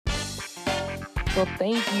Well,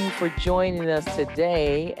 thank you for joining us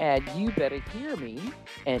today at You Better Hear Me.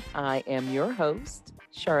 And I am your host,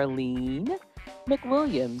 Charlene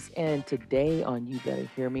McWilliams. And today on You Better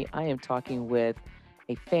Hear Me, I am talking with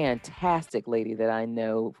a fantastic lady that I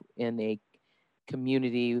know in a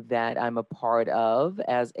community that I'm a part of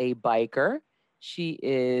as a biker. She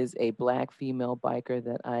is a Black female biker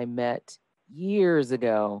that I met years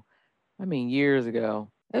ago. I mean, years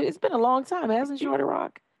ago. It's been a long time, hasn't it, Shorty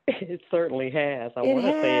Rock? It certainly has. I It want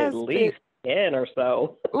to say at has been. least 10 or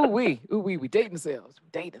so. We dating ourselves. We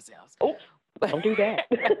dating ourselves. Oops, don't do that.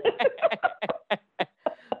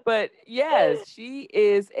 But yes, she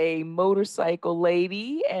is a motorcycle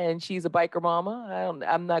lady and she's a biker mama.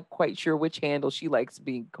 I'm not quite sure which handle she likes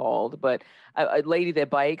being called, but a lady that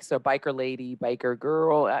bikes or biker lady, biker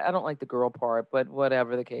girl. I don't like the girl part, but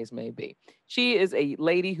whatever the case may be. She is a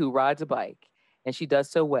lady who rides a bike and she does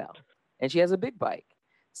so well. And she has a big bike.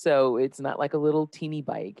 So it's not like a little teeny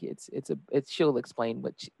bike. It's she'll explain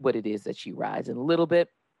what it is that she rides in a little bit,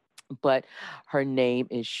 but her name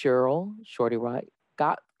is Cheryl Shorty Rock.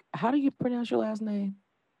 Got how do you pronounce your last name?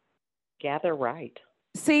 Gather right.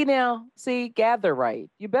 See now, see, gather right.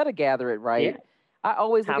 You better gather it Yeah. right. I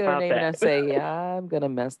always look How at her about name and I that? say, yeah, I'm gonna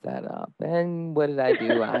mess that up. And what did I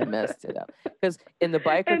do? I messed it up. Because in the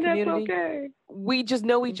biker And that's community, okay. we just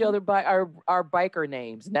know each Hmm. other by our biker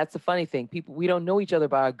names. And that's the funny thing. People we don't know each other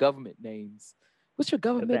by our government names. What's your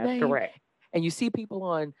government That's name? correct. And you see people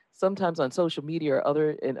on sometimes on social media or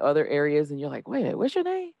other in other areas, and you're like, wait a minute, what's your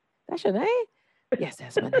name? That's your name? Yes,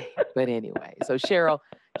 that's my name. But anyway, so Cheryl,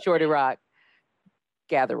 Shorty Rock,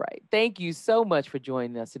 Gather Right. Thank you so much for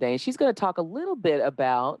joining us today. And she's going to talk a little bit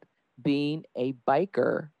about being a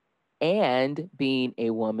biker and being a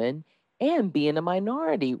woman and being a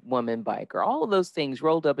minority woman biker. All of those things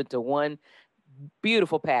rolled up into one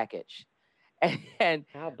beautiful package. And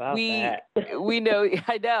How about we that? we know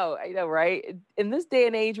I know, right? In this day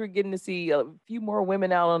and age, we're getting to see a few more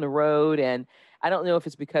women out on the road, and I don't know if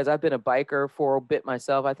it's because I've been a biker for a bit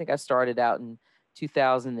myself. I think I started out in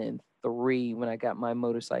 2003 when I got my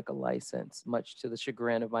motorcycle license, much to the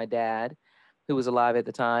chagrin of my dad, who was alive at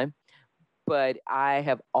the time. But I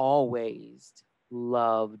have always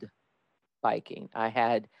loved biking. I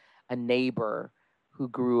had a neighbor who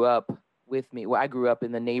grew up with me. Well, I grew up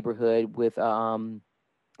in the neighborhood with a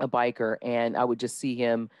biker, and I would just see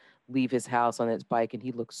him leave his house on his bike, and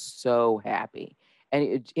he looked so happy.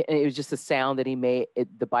 And it was just the sound that he made,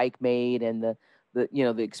 the bike made, and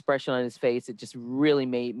the expression on his face. It just really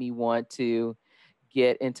made me want to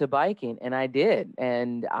get into biking, and I did.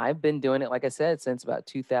 And I've been doing it, like I said, since about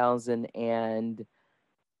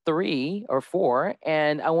 2003 or four.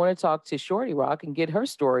 And I want to talk to Shorty Rock and get her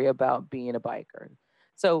story about being a biker.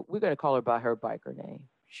 So we're going to call her by her biker name,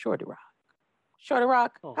 Shorty Rock. Shorty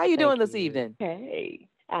Rock, Oh, how you doing thank this you. evening? Hey,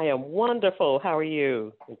 I am wonderful. How are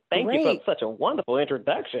you? Thank you for Great. such a wonderful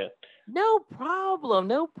introduction. No problem.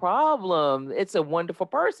 No problem. It's a wonderful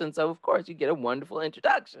person. So, of course, you get a wonderful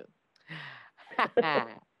introduction.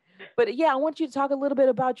 But yeah, I want you to talk a little bit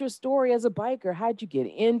about your story as a biker. How'd you get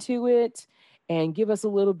into it? And give us a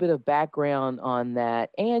little bit of background on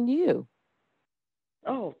that and you.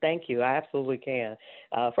 Oh, thank you. I absolutely can.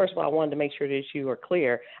 First of all, I wanted to make sure that you are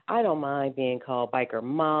clear. I don't mind being called biker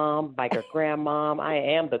mom, biker grandmom. I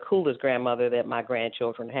am the coolest grandmother that my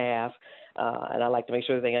grandchildren have, and I like to make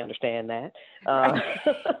sure that they understand that. Uh,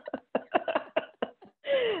 Right.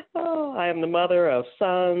 oh, I am the mother of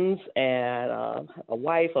sons and a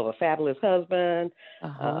wife of a fabulous husband, Uh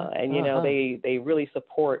huh. and Uh huh. they really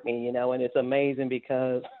support me, and it's amazing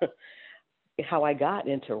because how I got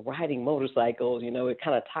into riding motorcycles, it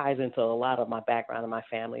kind of ties into a lot of my background and my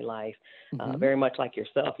family life. Hmm. Very much like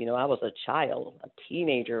yourself, I was a child, a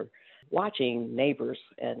teenager, watching neighbors.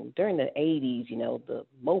 And during the 80s, the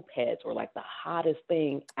mopeds were like the hottest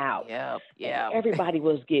thing out. Yep. And Yep. everybody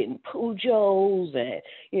was getting Peugeots and,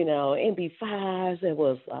 MB5s that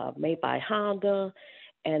was made by Honda.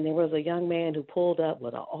 And there was a young man who pulled up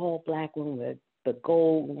with an all black one with the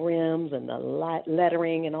gold rims and the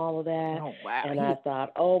lettering and all of that. Oh wow. And I He.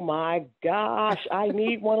 thought, oh my gosh, I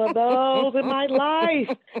need one of those in my life.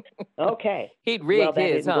 Okay. He'd Well, rigged that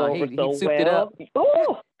his, didn't huh? go over He'd so souped it up. well.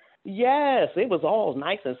 Oh, yes. It was all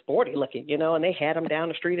nice and sporty looking, and they had them down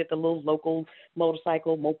the street at the little local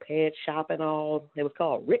motorcycle, moped shop and all. It was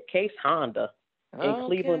called Rick Case Honda in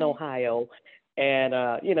Cleveland, Okay. Ohio. And,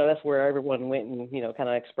 that's where everyone went and, kind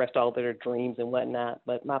of expressed all their dreams and whatnot.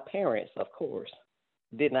 But my parents, of course,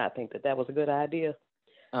 did not think that that was a good idea.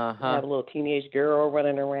 Uh To huh. have a little teenage girl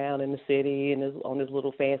running around in the city and on this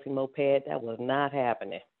little fancy moped, that was not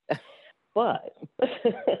happening. But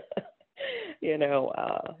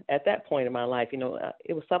At that point in my life,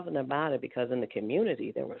 it was something about it because in the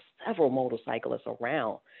community there were several motorcyclists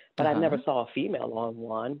around, but I never Uh-huh. saw a female on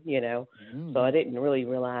one. So I Mm. didn't really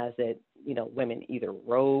realize that, women either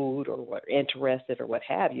rode or were interested or what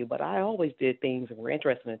have you. But I always did things and were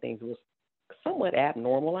interested in things that was somewhat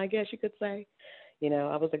abnormal, I guess you could say.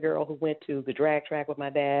 I was a girl who went to the drag track with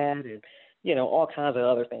my dad and, all kinds of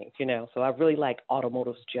other things. So I really liked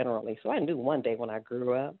automotives generally. So I knew one day when I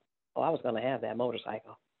grew up, oh, I was going to have that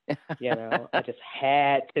motorcycle. I just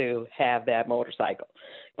had to have that motorcycle.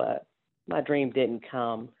 But my dream didn't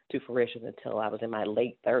come to fruition until I was in my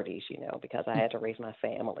late 30s, because I had to raise my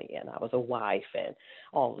family and I was a wife and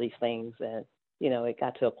all of these things. And, it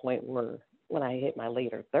got to a point where when I hit my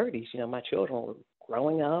later 30s, my children were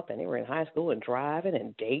growing up and they were in high school and driving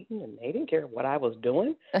and dating and they didn't care what I was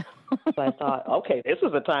doing. So I thought, okay, this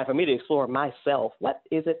is the time for me to explore myself. What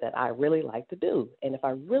is it that I really like to do? And if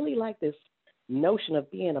I really like this notion of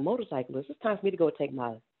being a motorcyclist, it's time for me to go take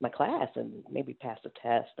my class and maybe pass the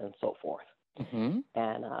test and so forth. Hmm.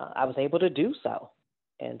 And I was able to do so.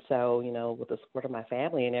 And so, with the support of my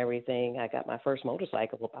family and everything, I got my first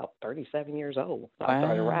motorcycle about 37 years old. So I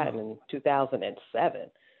started riding Wow. in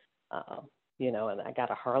 2007. Um, and I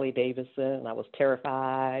got a Harley Davidson, and I was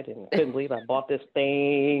terrified and couldn't believe I bought this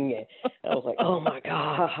thing. And I was like, oh my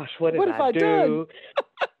gosh, what did What have I I done? do?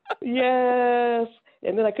 Yes.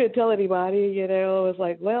 And then I couldn't tell anybody. It was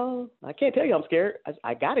like, well, I can't tell you I'm scared.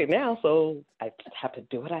 I got it now, so I just have to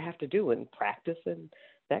do what I have to do and practice and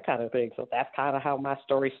that kind of thing. So that's kind of how my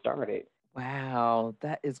story started. Wow,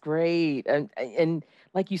 that is great. And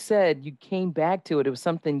like you said, you came back to it. It was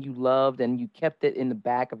something you loved and you kept it in the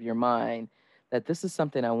back of your mind that this is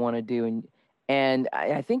something I want to do. And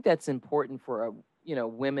I think that's important for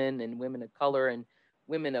women and women of color and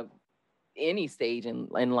women of any stage in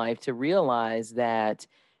life to realize that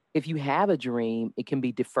if you have a dream, it can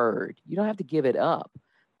be deferred. You don't have to give it up.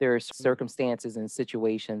 There are circumstances and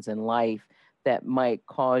situations in life that might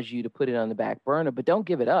cause you to put it on the back burner, but don't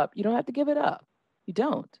give it up. You don't have to give it up. You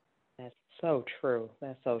don't. That's so true.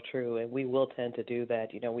 That's so true. And we will tend to do that.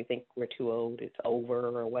 We think we're too old, it's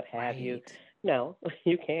over, or what have you. Right. No,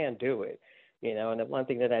 you can do it. And the one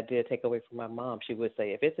thing that I did take away from my mom, she would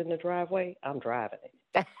say, if it's in the driveway, I'm driving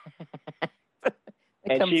it.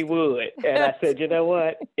 It And comes. she would. And I said, you know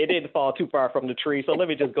what? It didn't fall too far from the tree, so let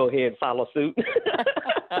me just go ahead and follow suit.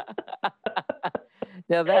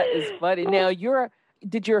 Now that is funny. Now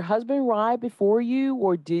did your husband ride before you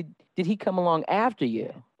or did he come along after Yeah.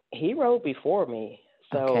 you? He rode before me.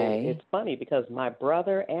 So it's Okay. funny because my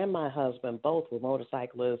brother and my husband both were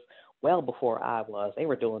motorcyclists well before I was. They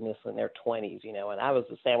were doing this in their 20s, and I was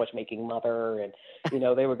a sandwich making mother. And,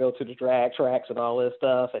 they would go to the drag tracks and all this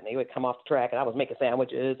stuff. And they would come off the track and I was making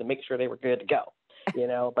sandwiches and making sure they were good to go.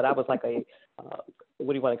 But I was like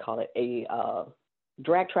what do you want to call it? A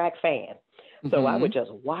drag track fan. So I would Mhm.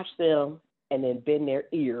 just watch them and then bend their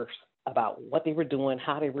ears about what they were doing,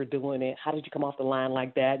 how they were doing it, how did you come off the line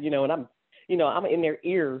like that, and I'm in their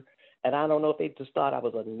ear, and I don't know if they just thought I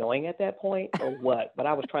was annoying at that point or what, but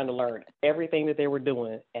I was trying to learn everything that they were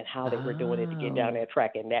doing and how they were doing it to get down Oh, that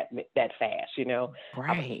track and that fast. I was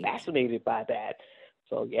right. fascinated by that.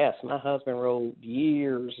 So yes, my husband rode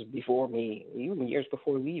years before me, even years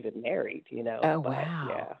before we even married. Oh, But wow.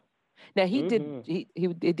 yeah. Now Mhm. he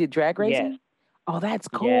did drag Yes. racing? Oh, that's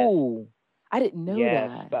Yes. cool. I didn't know Yes.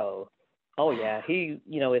 that. So, oh yeah,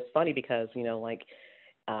 it's funny because like,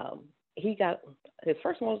 um, he got his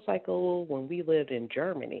first motorcycle when we lived in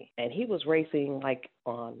Germany, and he was racing like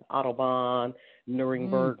on Autobahn, Mm.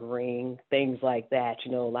 Nuremberg Ring, things like that. A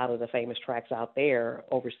lot of the famous tracks out there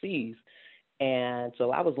overseas. And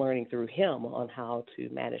so I was learning through him on how to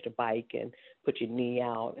manage a bike and put your knee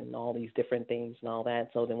out and all these different things and all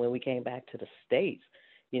that. So then when we came back to the States,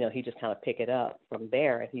 he just kind of picked it up from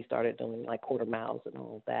there and he started doing like quarter miles and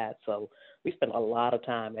all of that. So we spent a lot of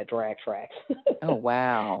time at drag tracks Oh,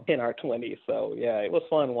 wow. in our 20s. So yeah, it was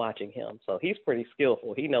fun watching him. So he's pretty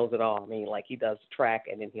skillful. He knows it all. I mean, like he does the track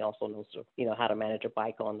and then he also knows, how to manage a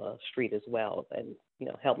bike on the street as well and,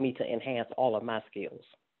 help me to enhance all of my skills.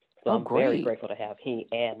 So Oh, I'm very great. grateful to have he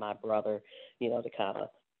and my brother, to kind of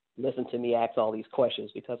listen to me ask all these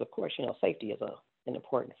questions because, of course, safety is an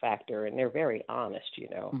important factor, and they're very honest.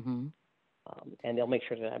 Mhm. And they'll make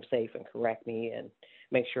sure that I'm safe and correct me and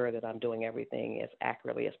make sure that I'm doing everything as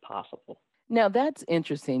accurately as possible. Now that's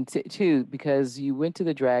interesting too, because you went to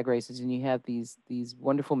the drag races and you have these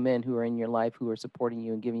wonderful men who are in your life who are supporting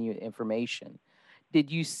you and giving you information. Did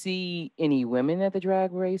you see any women at the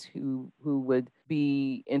drag race who would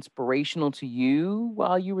be inspirational to you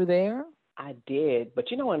while you were there? I did, but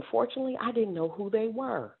unfortunately, I didn't know who they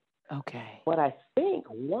were. Okay. But I think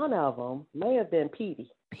one of them may have been Petey.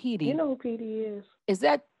 Do you Petey. know who Petey is? Is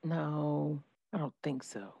that no? I don't think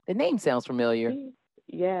so. The name sounds familiar. She,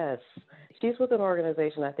 yes, she's with an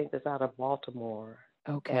organization I think that's out of Baltimore,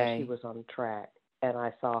 and she Okay. was on track. And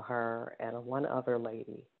I saw her and one other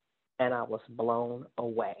lady, and I was blown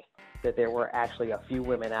away that there were actually a few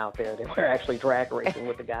women out there that were actually drag racing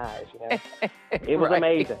with the guys. It was Right.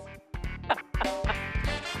 amazing.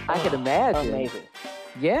 I can Oh, imagine. amazing.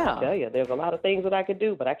 I Yeah. tell you, there's a lot of things that I could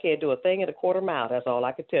do, but I can't do a thing in a quarter mile. That's all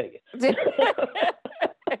I could tell you.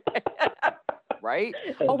 Right.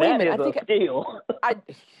 Oh, wait a That minute. is a skill.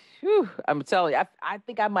 I'm telling you, I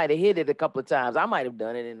think I might have hit it a couple of times. I might have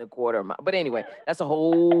done it in a quarter mile. But anyway, that's a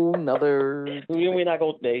whole nother We're not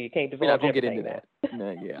going. You can't we're not divulge gonna get into everything that. now.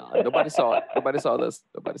 No, yeah. Nobody saw it. Nobody saw this.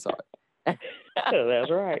 Nobody saw it.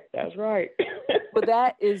 That's right. That's right. But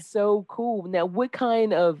that is so cool. Now, what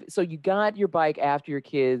kind of so you got your bike after your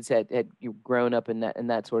kids had you grown up and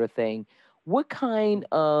that sort of thing. What kind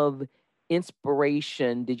of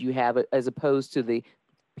inspiration did you have as opposed to the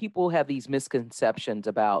people have these misconceptions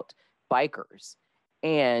about bikers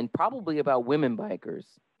and probably about women bikers.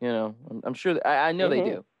 I'm sure I know they Mhm.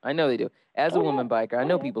 do. I know they do. As a Oh yeah. woman biker, I Oh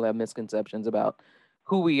know yeah. people have misconceptions about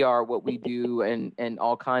who we are, what we do, and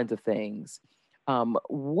all kinds of things.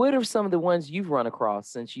 What are some of the ones you've run across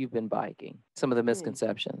since you've been biking? Some of the Hmm.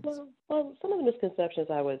 misconceptions. Well, some of the misconceptions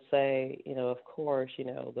I would say, of course,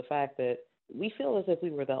 the fact that we feel as if we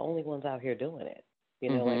were the only ones out here doing it.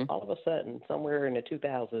 Like Mm-hmm. all of a sudden, somewhere in the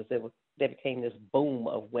 2000s, there became this boom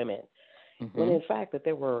of women. When Mm-hmm. in fact that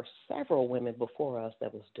there were several women before us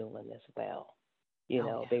that was doing this well. Oh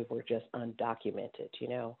yeah. They were just undocumented.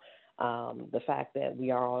 The fact that we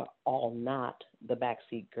are all not the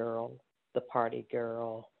backseat girl, the party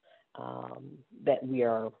girl, that we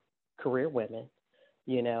are career women.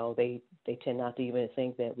 They tend not to even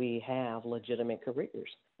think that we have legitimate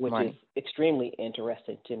careers, which is Right. extremely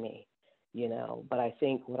interesting to me. But I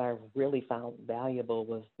think what I really found valuable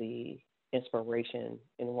was the inspiration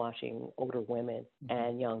in watching older women Mm-hmm.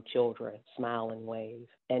 and young children smile and wave.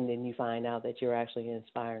 And then you find out that you're actually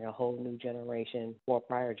inspiring a whole new generation or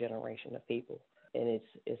prior generation of people. And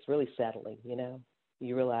it's really settling.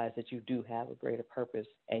 You realize that you do have a greater purpose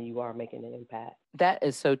and you are making an impact. That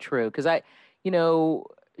is so true. Because you know,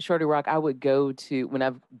 Shorty Rock, I would go to when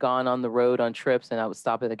I've gone on the road on trips and I would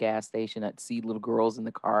stop at a gas station. I'd see little girls in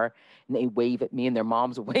the car and they wave at me and their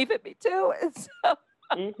moms would wave at me too. And so,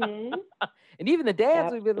 Mhm. and even the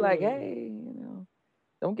dads would be like, Absolutely. hey,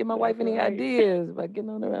 don't give my wife That's any right. ideas about getting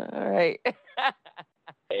on the ride. All right.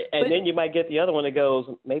 And But, then you might get the other one that goes,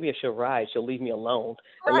 maybe if she'll ride, she'll leave me alone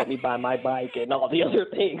and let right, me buy my bike and all the other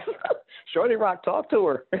things. Shorty Rock, talk to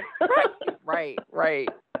her. right.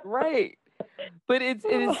 But it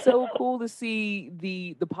is so cool to see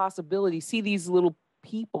the possibility, see these little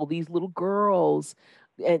people, these little girls,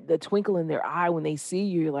 and the twinkle in their eye when they see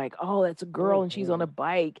you. You're like, oh, that's a girl, and she's on a Mhm.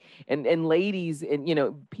 bike, and ladies,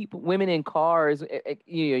 and people, women in cars.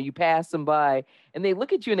 You pass them by, and they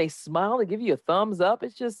look at you and they smile, they give you a thumbs up.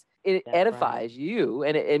 It's just it That's right. edifies you,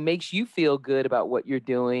 and it makes you feel good about what you're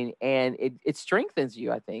doing, and it strengthens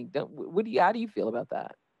you. I think. What do you? How do you feel about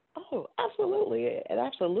that? Oh, absolutely. It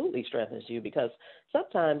absolutely strengthens you because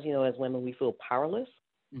sometimes, as women, we feel powerless,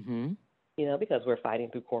 Mm-hmm. because we're fighting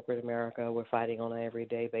through corporate America. We're fighting on an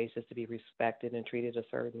everyday basis to be respected and treated a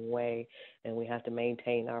certain way. And we have to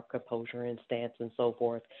maintain our composure and stance and so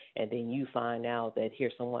forth. And then you find out that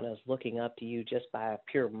here's someone else looking up to you just by a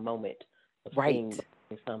pure moment of seeing Right.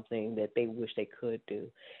 something that they wish they could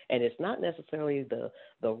do. And it's not necessarily the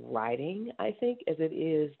writing, I think, as it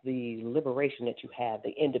is the liberation that you have,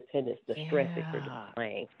 the independence, the strength that you're Yeah.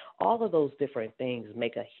 displaying. All of those different things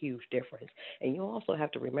make a huge difference. And you also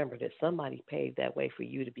have to remember that somebody paved that way for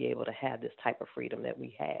you to be able to have this type of freedom that we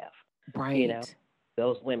have. You know, Right.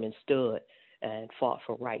 those women stood and fought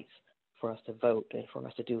for rights for us to vote and for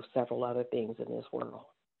us to do several other things in this world.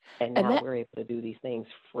 And And now that we're able to do these things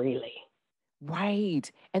freely.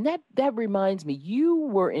 right. And that reminds me,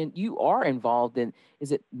 you are involved in,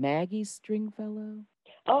 is it Maggie Stringfellow?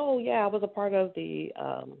 Oh, yeah, I was a part of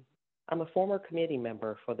I'm a former committee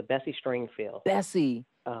member for the Bessie Stringfield Bessie.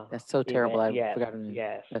 uh, That's so terrible. event. I Yes, forgot her name.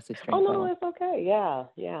 yes. Bessie Oh no, Stringfellow. it's okay. Yeah,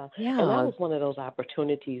 yeah. And that Yeah. was one of those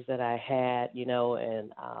opportunities that I had,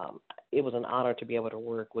 and it was an honor to be able to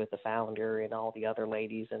work with the founder and all the other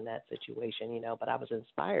ladies in that situation. But I was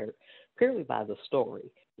inspired purely by the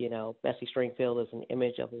story. Bessie Stringfield is an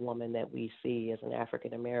image of a woman that we see as an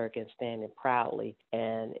African American standing proudly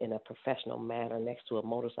and in a professional manner next to a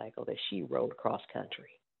motorcycle that she rode cross country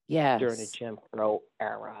during the Yes. Jim Crow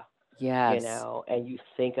era, Yes. and you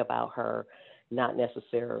think about her, not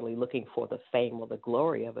necessarily looking for the fame or the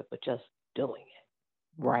glory of it, but just doing it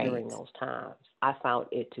Right. during those times. I found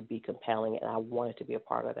it to be compelling and I wanted to be a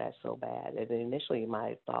part of that so bad. And initially,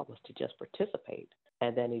 my thought was to just participate.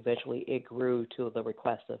 And then eventually, it grew to the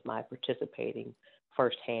request of my participating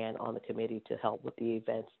firsthand on the committee to help with the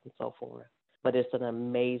events and so forth. But it's an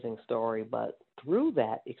amazing story. But through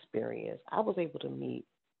that experience, I was able to meet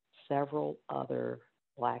several other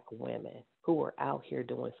Black women who were out here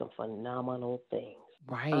doing some phenomenal things. I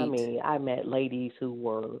Right. mean, I met ladies who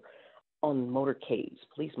were on motorcades,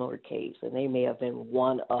 police motorcades, and they may have been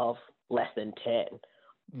one of less than 10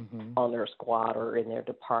 Hmm. on their squad or in their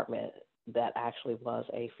department that actually was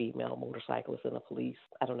a female motorcyclist in the police.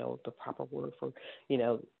 I don't know the proper word for,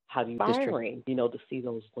 how do you District. inspiring, to see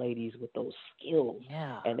those ladies with those skills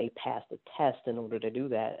Yeah. and they pass the test in order to do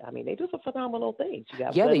that. I mean, they do some phenomenal things. You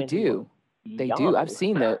got Yeah, they women who were do. They do. I've young.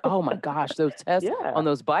 seen the, oh my gosh, those tests Yeah. on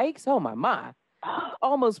those bikes. Oh my.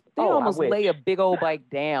 They Oh, I almost wish. lay a big old bike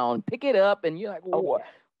down, pick it up, and you're like, Oh, "Wha-"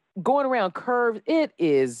 yeah. going around curves. It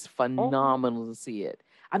is Hmm. phenomenal to see it.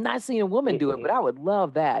 I'm not seeing a woman It do it, but is. I would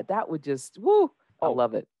love that. That would just, woo, I Oh,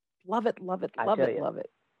 love it. Love it, love it, I love tell it, you. love it.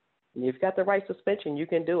 If you've got the right suspension, you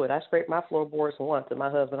can do it. I scraped my floorboards once, and my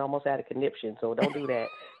husband almost had a conniption, so don't do that.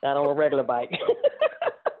 Not on a regular bike.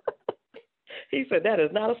 He said, that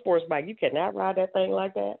is not a sports bike. You cannot ride that thing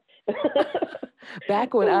like that.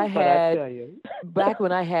 Back when I But I had tell you. back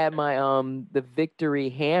when I had my the Victory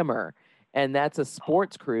Hammer, and that's a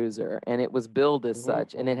sports cruiser, and it was billed as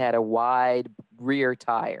such, and it Mm-hmm. had a wide rear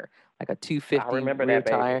tire, like a I 250 remember rear that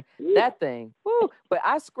baby. tire. That thing, woo! But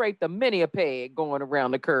I scraped a mini a peg going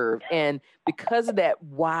around the curve, and because of that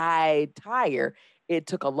wide tire, it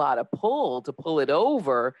took a lot of pull to pull it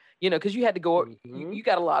over. Because you had to go. Mm-hmm. You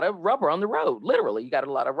got a lot of rubber on the road. Literally, you got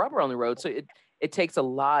a lot of rubber on the road, so it takes a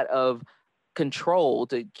lot of control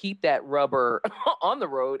to keep that rubber on the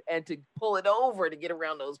road and to pull it over to get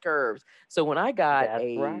around those curves. So when I got That's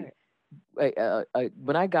right.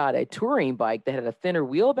 when I got a touring bike that had a thinner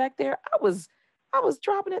wheel back there, I was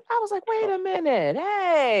dropping it. I was like, wait a minute,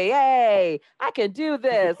 hey, I can do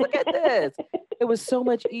this. Look at this. It was so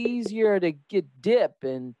much easier to get dip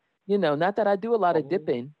and not that I do a lot of Oh,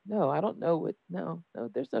 dipping. No, I don't know what. No,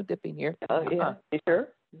 there's no dipping here. yeah. You sure?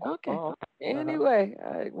 Okay. Oh, uh-huh. Anyway,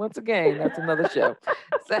 once again, that's another show.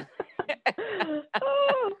 So,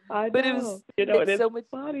 Oh, I but know. And it's it's so much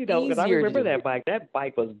funny though, because I easier to remember do. that bike. That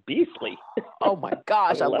bike was beastly. Oh my I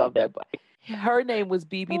gosh, I love love that that. bike. Her name was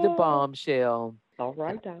BB the Oh, Bombshell, all and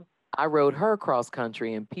right now. I rode her cross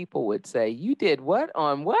country, and people would say, "You did what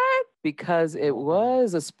on what?" Because it Oh,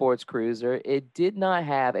 was a sports cruiser. It did not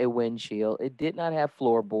have a windshield. It did not have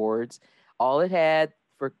floorboards. All it had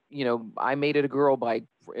I made it a girl bike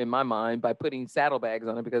in my mind by putting saddlebags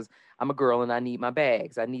on it because I'm a girl and I need my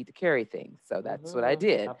bags. I need to carry things. So that's what I how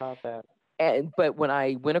did. about that? But when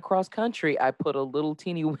I went across country, I put a little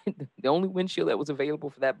teeny the only windshield that was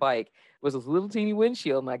available for that bike was a little teeny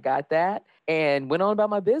windshield, and I got that and went on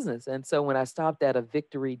about my business. And so when I stopped at a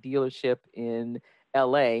Victory dealership in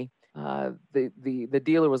LA, the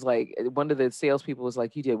dealer was like, one of the salespeople was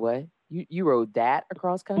like, "You did what? You rode that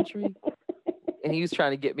across country?" And he was trying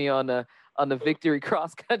to get me on the Victory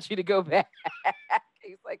cross country to go back.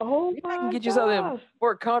 He's like, Oh maybe I can my get you something gosh.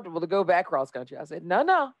 more comfortable to go back cross country. I said,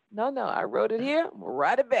 no. I rode it here. I'm gonna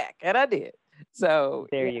ride it back, and I did. So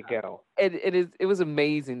There yeah, you go. it was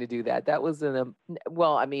amazing to do that. That was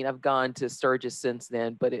well, I mean, I've gone to Sturgis since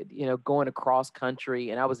then, but going across country,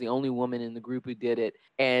 and I was the only woman in the group who did it.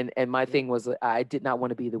 And my thing was, I did not want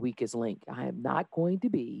to be the weakest link. I am not going to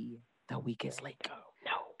be the weakest link.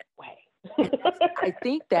 No way. And I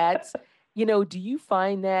think that's, do you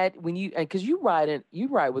find that when because you ride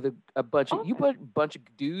with a bunch of, Oh, you yeah, put a bunch of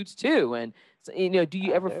dudes too. And, so, do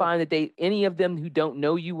you I ever do. find that any of them who don't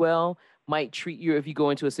know you well might treat you, if you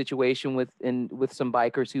go into a situation with some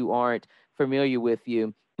bikers who aren't familiar with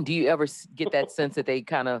you, do you ever get that sense that they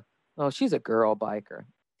kind of, oh, she's a girl biker?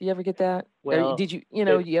 Do you ever get that? Or Well, did it's you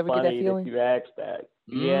ever get that funny that feeling? you asked that.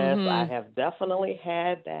 Yes, I Mm-hmm. have definitely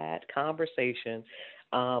had that conversation.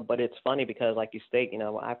 But it's funny because, like you state,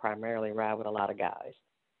 I primarily ride with a lot of guys,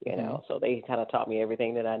 Mm-hmm. so they kind of taught me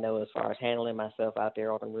everything that I know as far as handling myself out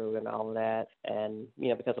there on the road and all of that. And,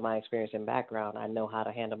 because of my experience and background, I know how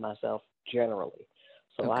to handle myself generally.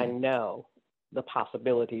 So I Okay. know the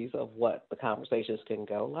possibilities of what the conversations can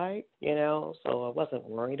go like, so I wasn't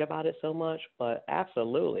worried about it so much, but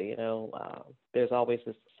absolutely, there's always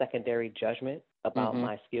this secondary judgment about Mm-hmm.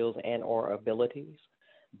 my skills and or abilities,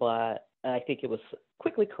 but I think it was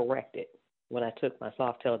quickly corrected when I took my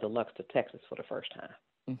Softail Deluxe to Texas for the first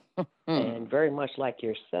time. Mm-hmm. And very much like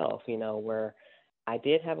yourself, where I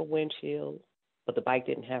did have a windshield, but the bike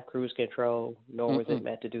didn't have cruise control, nor was it Mm-mm.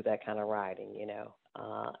 meant to do that kind of riding, you know.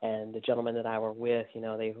 And the gentleman that I were with, you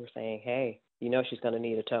know, they were saying, hey, you know, she's going to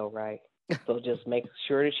need a tow, right? So just make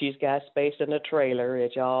sure that she's got space in the trailer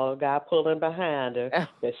that y'all got pulling behind her,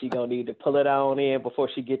 that she going to need to pull it on in before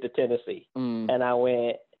she get to Tennessee. Mm. And I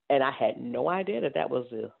went, and I had no idea that that was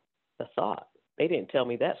the thought. They didn't tell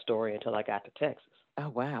me that story until I got to Texas. Oh,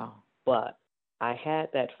 wow. But I had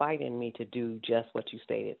that fight in me to do just what you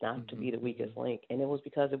stated, not to Mm-hmm. be the weakest link. And it was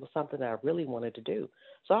because it was something that I really wanted to do.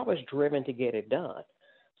 So I was driven to get it done.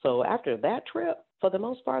 So after that trip, for the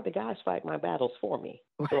most part, the guys fight my battles for me.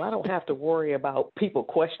 So I don't have to worry about people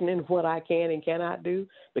questioning what I can and cannot do,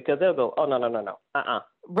 because they'll go, oh, no.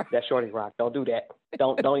 Right. That's Shorty Rock. Don't do that.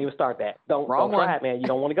 Don't even start that. Don't Wrong try one. it, man. You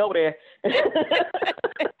don't want to go there.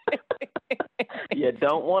 You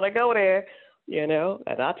don't want to go there, you know.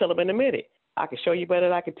 And I'll tell them in a minute. I can show you better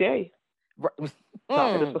than I can tell you. Right.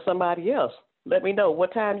 Talking this for somebody else. Let me know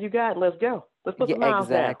what time you got. Let's go. Let's put Yeah, some miles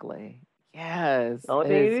down. exactly. Yes. The only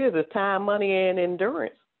thing it is time, money, and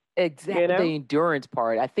endurance. Exactly. You know? The endurance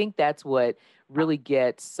part. I think that's what really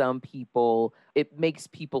gets some people, it makes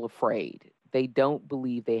people afraid. They don't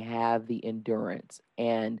believe they have the endurance.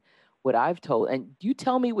 And what I've told, and you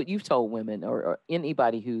tell me what you've told women or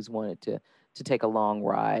anybody who's wanted to take a long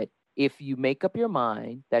ride. If you make up your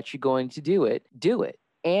mind that you're going to do it, do it.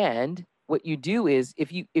 And what you do is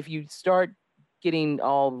if you start getting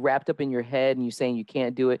all wrapped up in your head and you saying you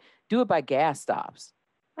can't do it by gas stops.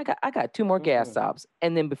 I got two more gas stops.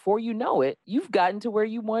 And then before you know it, you've gotten to where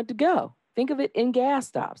you want to go. Think of it in gas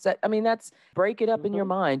stops. That's break it up in your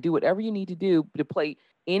mind. Do whatever you need to do to play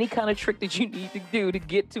any kind of trick that you need to do to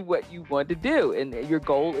get to what you want to do. And your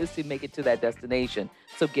goal is to make it to that destination.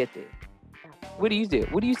 So get there. What do you do?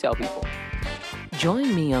 What do you tell people?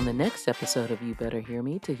 Join me on the next episode of You Better Hear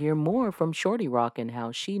Me to hear more from Shorty Rock and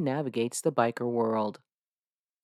how she navigates the biker world.